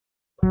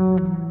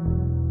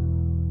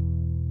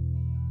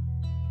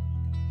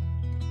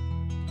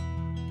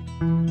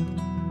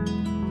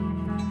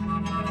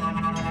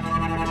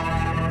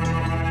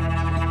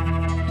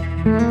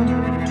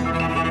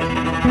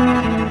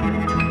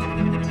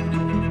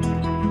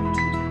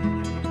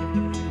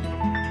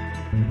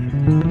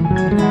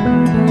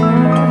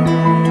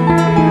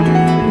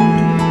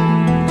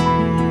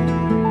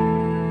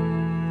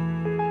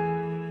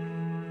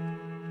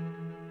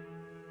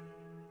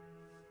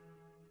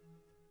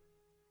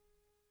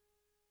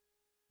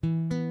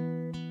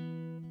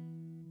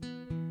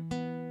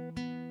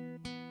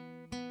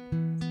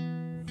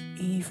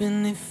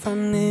Even if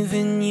I'm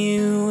leaving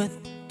you at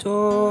the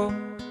door,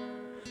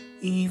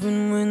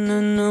 even when I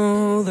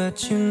know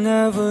that you're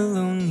never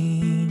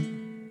lonely,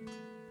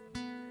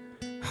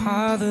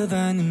 harder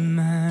than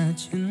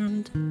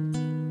imagined,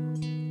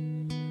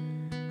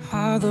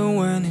 harder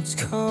when it's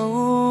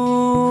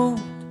cold.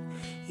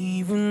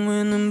 Even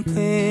when I'm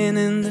playing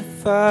in the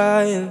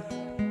fire,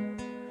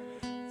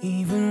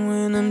 even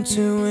when I'm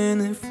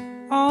doing it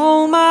for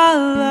all my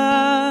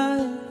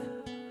life,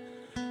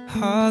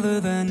 harder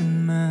than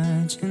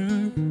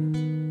imagined,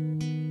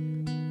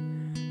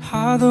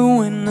 harder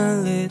when I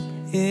let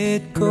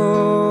it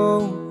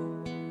go.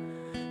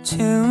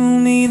 Tell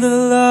me the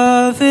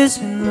love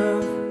isn't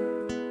love,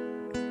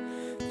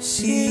 the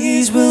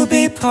seas will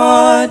be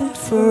parted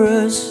for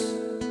us.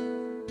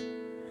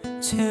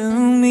 Tell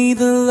me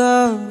the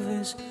love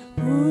is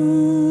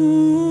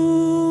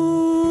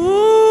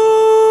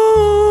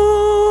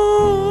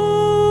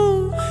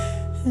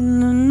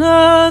in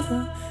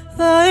another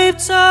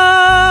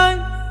lifetime.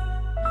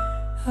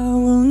 I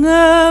will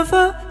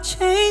never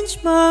change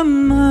my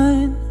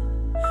mind.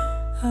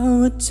 I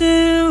would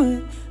do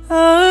it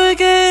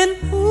again,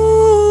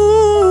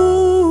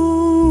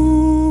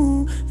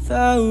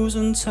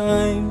 1,000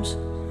 times,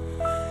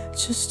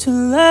 just to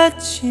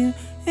let you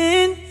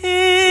in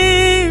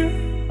here,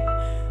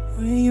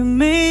 where you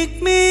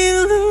make me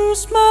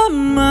lose my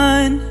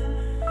mind.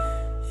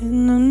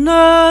 In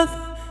another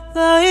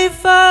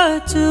life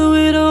I'd do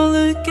it all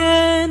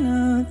again,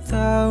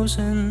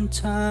 1,000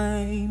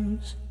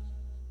 times.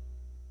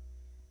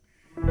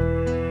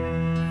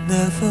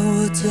 Never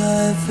would I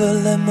ever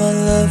let my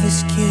love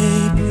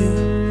escape you,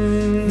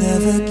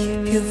 never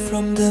keep you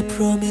from the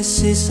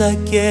promises I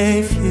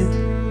gave you.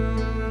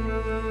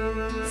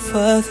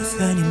 Further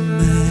than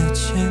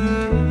imagined,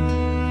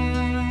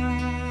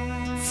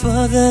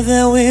 further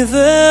than we've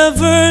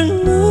ever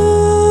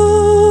known.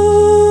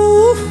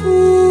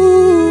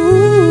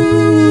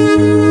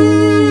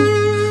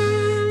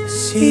 The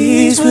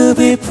seas will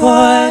be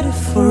parted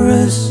for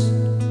us.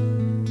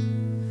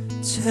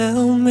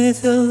 Tell me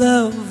the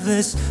love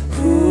is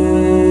in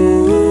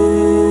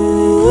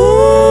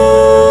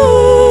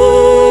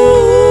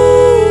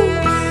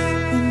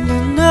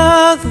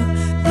another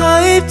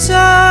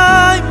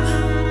lifetime.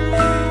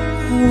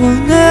 I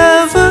will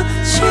never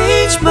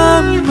change my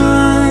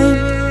mind.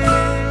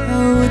 I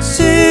would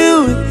do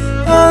it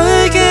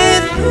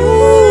again,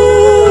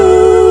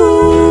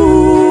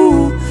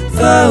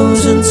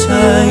 1,000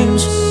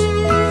 times,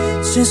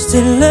 just to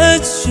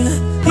let you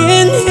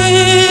in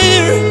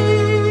here,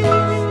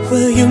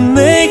 will you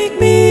make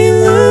me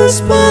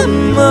lose my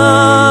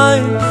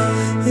mind?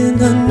 In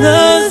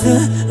another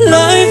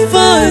life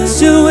I'd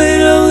do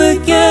it all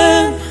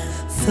again,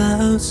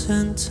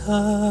 1,000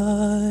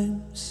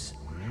 times.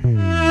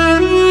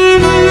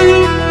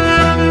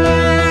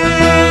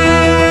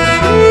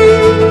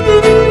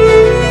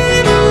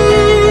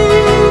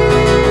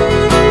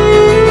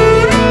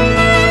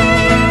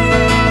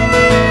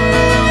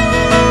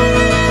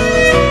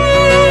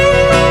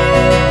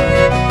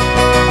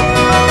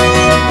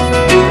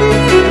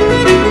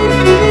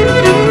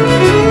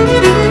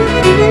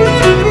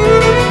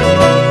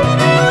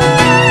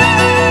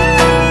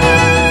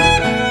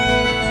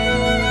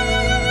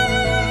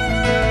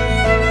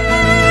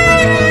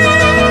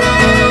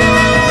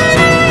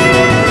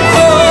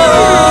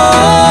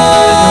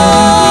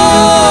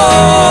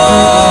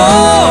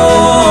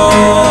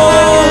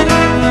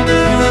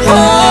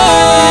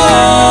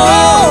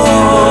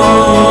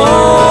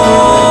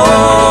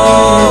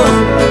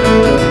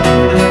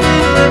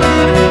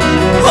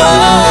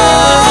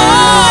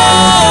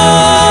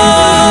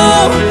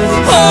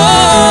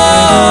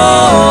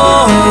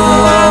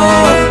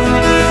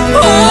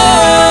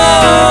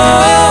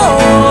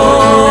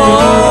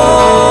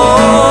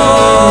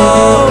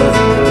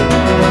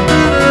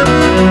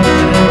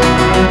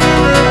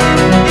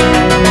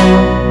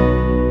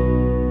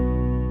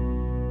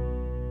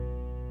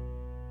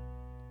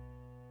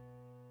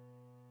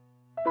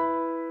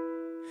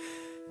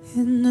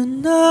 In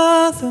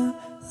another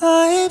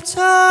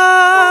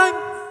lifetime,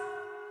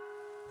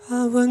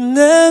 I would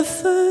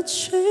never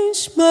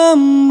change my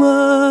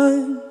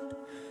mind.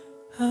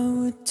 I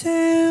would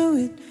do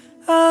it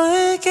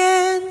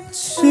again,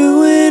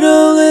 do it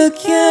all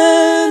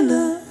again,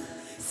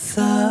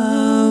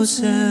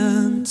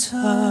 1,000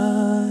 times.